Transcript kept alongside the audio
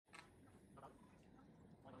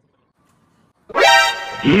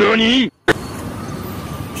NANI?!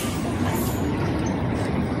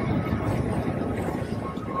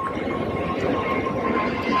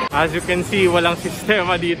 As you can see, walang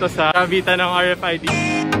sistema dito sa kabitan ng RFID.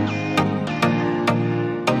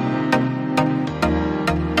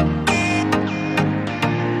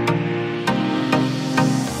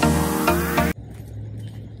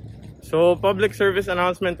 So, public service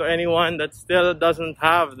announcement to anyone that still doesn't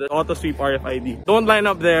have the Autosweep RFID. Don't line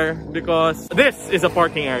up there because this is a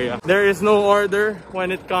parking area. There is no order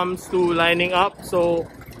when it comes to lining up.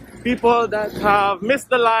 So, people that have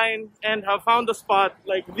missed the line and have found a spot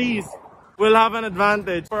like these will have an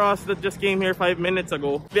advantage. For us that just came here 5 minutes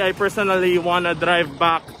ago, I personally want to drive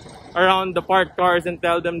back around the parked cars and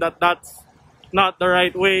tell them that that's not the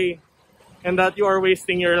right way and that you are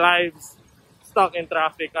wasting your lives stuck in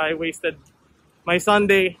traffic. I wasted my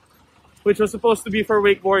Sunday, which was supposed to be for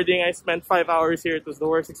wakeboarding. I spent 5 hours here. It was the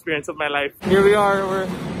worst experience of my life. Here we are, we're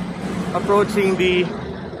approaching the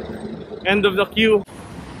end of the queue.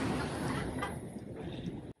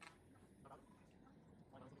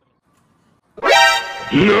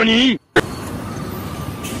 NANI?!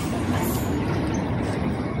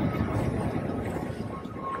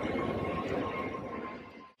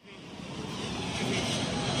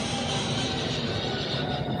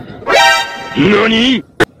 NANI?!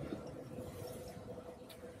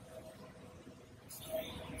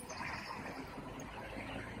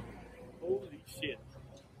 Holy shit.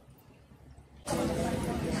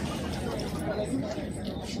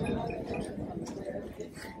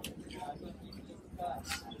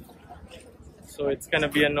 So it's gonna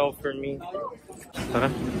be a no for me.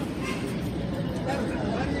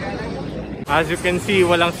 As you can see,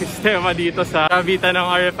 walang sistema dito sa kabitan ng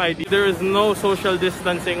RFID. There is no social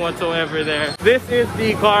distancing whatsoever there. This is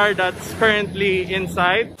the car that's currently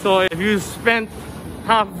inside. So if you spent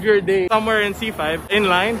half your day somewhere in C5 in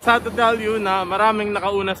line, sad to tell you na maraming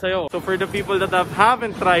nakauna sa'yo. So for the people that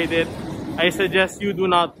haven't tried it, I suggest you do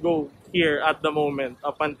not go here at the moment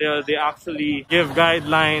up until they actually give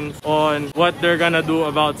guidelines on what they're gonna do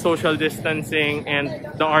about social distancing and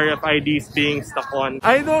the RFIDs being stuck on.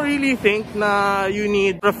 I don't really think na you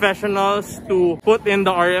need professionals to put in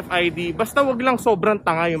the RFID. Basta wag lang sobrang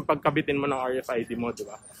tanga yung pagkabitin mo ng RFID mo,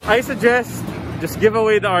 diba? I suggest just give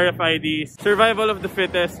away the RFIDs. Survival of the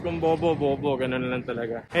fittest. Kung bobo, ganun lang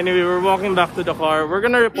talaga. Anyway, we're walking back to the car. We're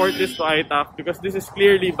gonna report this to ITAF because this is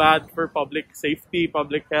clearly bad for public safety,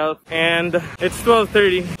 public health. And it's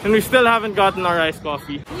 12:30 and we still haven't gotten our iced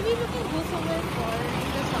coffee. Maybe we can go somewhere far in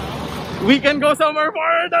the south. We can go somewhere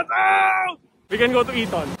far in the south! We can go to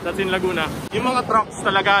Eton. That's in Laguna. Yung mga trucks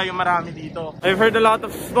talaga, yung marami dito. I've heard a lot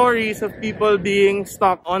of stories of people being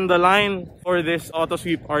stuck on the line for this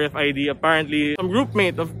Autosweep RFID. Apparently, some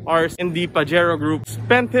groupmate of ours in the Pajero group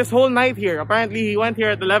spent his whole night here. Apparently, he went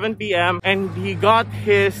here at 11 p.m. and he got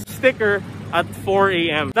his sticker at 4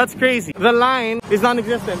 a.m. That's crazy. The line is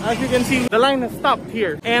non-existent. As you can see, the line has stopped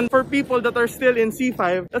here. And for people that are still in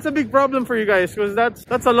C5, that's a big problem for you guys because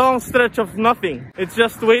that's a long stretch of nothing. It's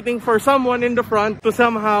just waiting for someone in the front to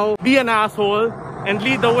somehow be an asshole and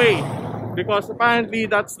lead the way. Because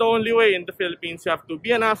apparently that's the only way in the Philippines. You have to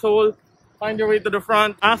be an asshole, find your way to the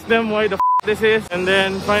front, ask them why the f this is, and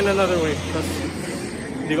then find another way. Because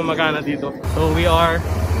hindi ko magana dito. So we are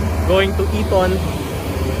going to Eton,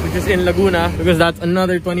 which is in Laguna, because that's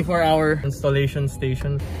another 24-hour installation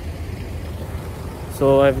station.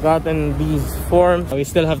 So I've gotten these forms. We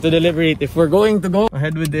still have to deliberate if we're going to go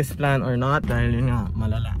ahead with this plan or not. Dahil yun nga,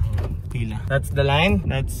 malala ang pila. That's the line.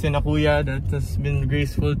 That's Sinakuya that has been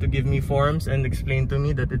graceful to give me forms and explain to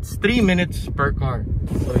me that it's 3 minutes per car.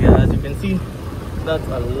 So yeah, as you can see, that's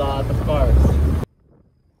a lot of cars.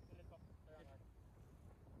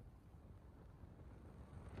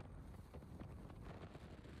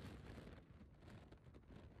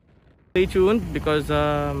 Stay tuned because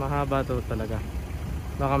mahaba to talaga.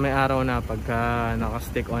 Baka may araw na pagka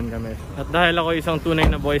naka-stick on kami. At dahil ako isang tunay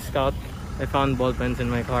na Boy Scout, I found ball pens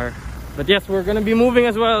in my car. But yes, we're gonna be moving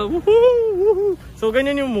as well. Woohoo! Woohoo! So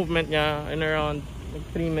ganyan yung movement niya. In around like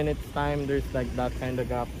 3 minutes time, there's like that kind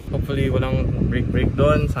of gap. Hopefully walang break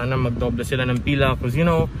doon. Sana magdoble sila ng pila. Cause you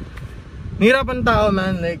know, nahirapan tao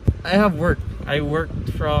man. Like, I have work. I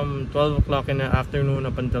worked from 12 o'clock in the afternoon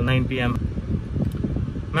up until 9 p.m.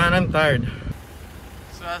 Man, I'm tired.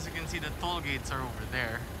 So as you can see, the toll gates are over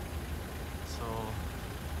there. So,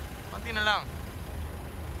 konti na lang.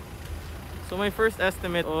 So my first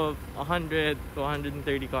estimate of 100 to 130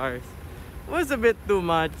 cars was a bit too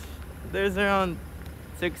much. There's around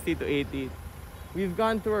 60 to 80. We've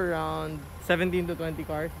gone through around 17 to 20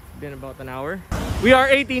 cars. It's been about an hour. We are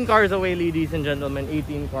 18 cars away, ladies and gentlemen.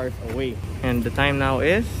 18 cars away. And the time now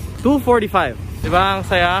is 2:45. Diba ang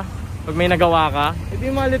saya? Pag may nagawa ka. Ito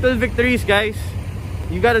yung mga little victories, guys.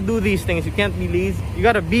 You gotta do these things. You can't be lazy. You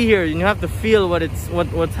gotta be here and you have to feel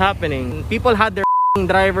what's happening. People had their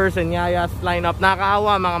drivers and yayas line up.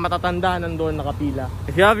 Nakakaawa, mga matatanda nandun nakapila.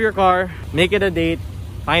 If you have your car, make it a date.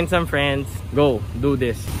 Find some friends. Go. Do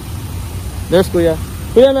this. There's Kuya.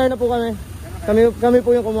 Kuya, meron na po kami. Kami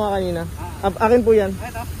po yung kumuha kanina. Akin po yan.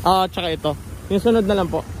 Tsaka ito. Yung sunod na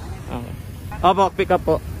lang po. Okay. Opo, pick up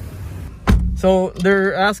po. So,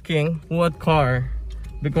 they're asking what car.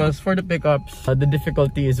 Because for the pickups, the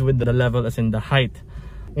difficulty is with the level, as in the height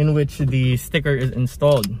in which the sticker is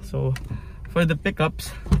installed. So for the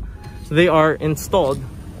pickups, they are installed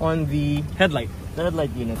on the headlight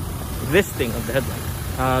unit, this thing of the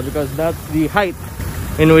headlight, because that's the height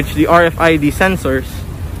in which the RFID sensors,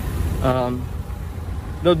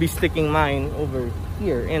 they'll be sticking mine over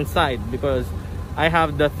here inside, because I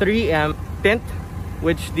have the 3M tint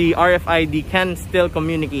which the RFID can still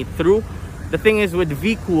communicate through. The thing is with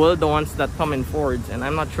V-Cool, the ones that come in Fords, and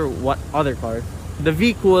I'm not sure what other cars, the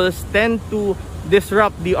V-Cools tend to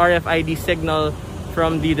disrupt the RFID signal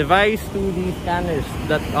from the device to the scanners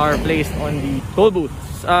that are placed on the toll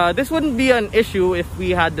booths. This wouldn't be an issue if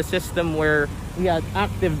we had the system where we had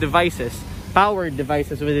active devices, powered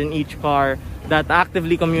devices within each car that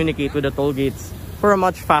actively communicate with the toll gates for a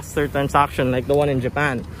much faster transaction like the one in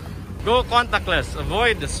Japan. Go contactless.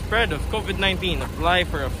 Avoid the spread of COVID-19. Apply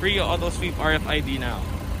for a free Autosweep RFID now.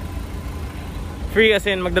 Free as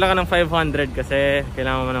in magdala ka ng 500 kasi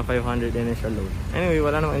kailangan mo ng 500 initial load. Anyway,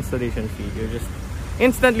 wala namang installation fee. You're just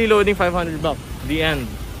instantly loading 500 bucks. The end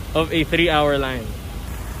of a 3-hour line.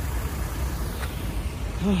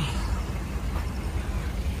 I'm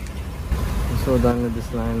so done with this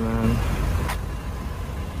line, man.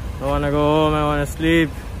 I wanna go home. I wanna sleep.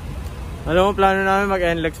 Alam mo, plano namin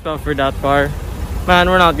mag-NLEX pa for that car. Man,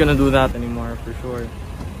 we're not gonna do that anymore for sure.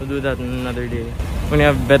 We'll do that another day when you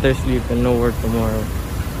have better sleep and no work tomorrow.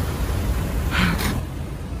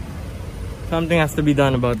 Something has to be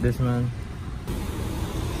done about this, man.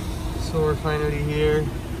 So we're finally here.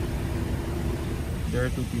 There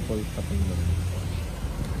are 2 people cutting them.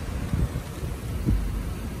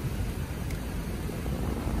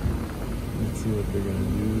 Let's see what they're gonna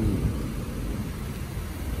do.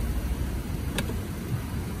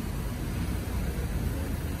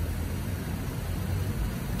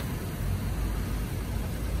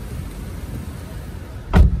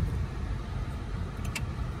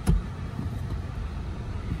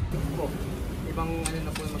 Ibang ano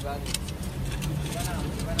na po yung mag-ano.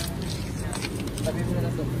 Sabi mo na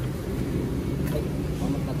lang ito. Ay,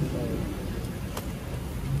 mamat natin tayo.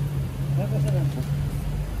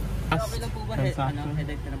 Okay lang po ba?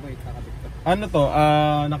 Headlight na po yung kakabit ko. Ano to?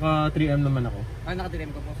 Naka 3M naman ako. Naka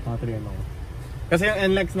 3M ka po? Naka 3M ako. Kasi yung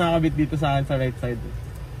NLEX nakakabit dito sa right side.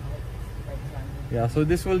 Yeah, so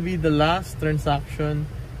this will be the last transaction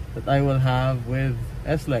that I will have with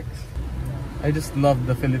SLEX. I just love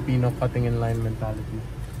the Filipino cutting in line mentality.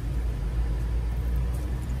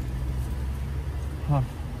 Huh.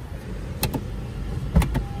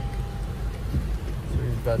 So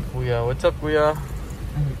we've got Kuya. What's up, Kuya?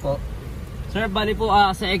 Ano po? Sir, bali po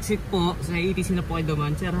sa exit po, sa ETC na po kayo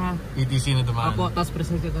dumaan, sir ha? ETC na dumaan? Apo, tapos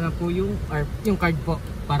present na po yung card po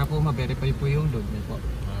para po ma-verify po yung load niya po.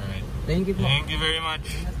 Alright. Thank you po. Thank you very much.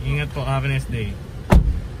 Ingat po. Have a nice day.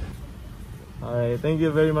 Alright, thank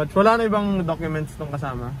you very much. Wala na ibang documents tong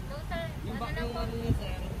kasama? No sir, ano niya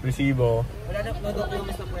sir? Resibo. Wala na no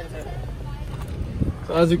documents na po yan sir.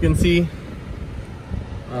 So as you can see,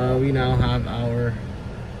 we now have our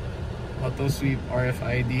Autosweep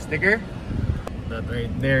RFID sticker. That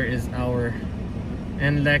right there is our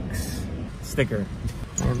NLEX sticker.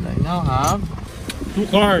 And I now have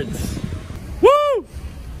 2 cards. Woo!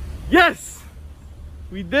 Yes!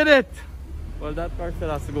 We did it! Well, that car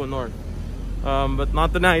still has to go north. But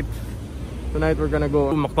not tonight. Tonight we're gonna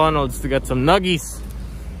go to McDonald's to get some nuggies.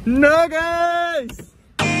 Nuggies!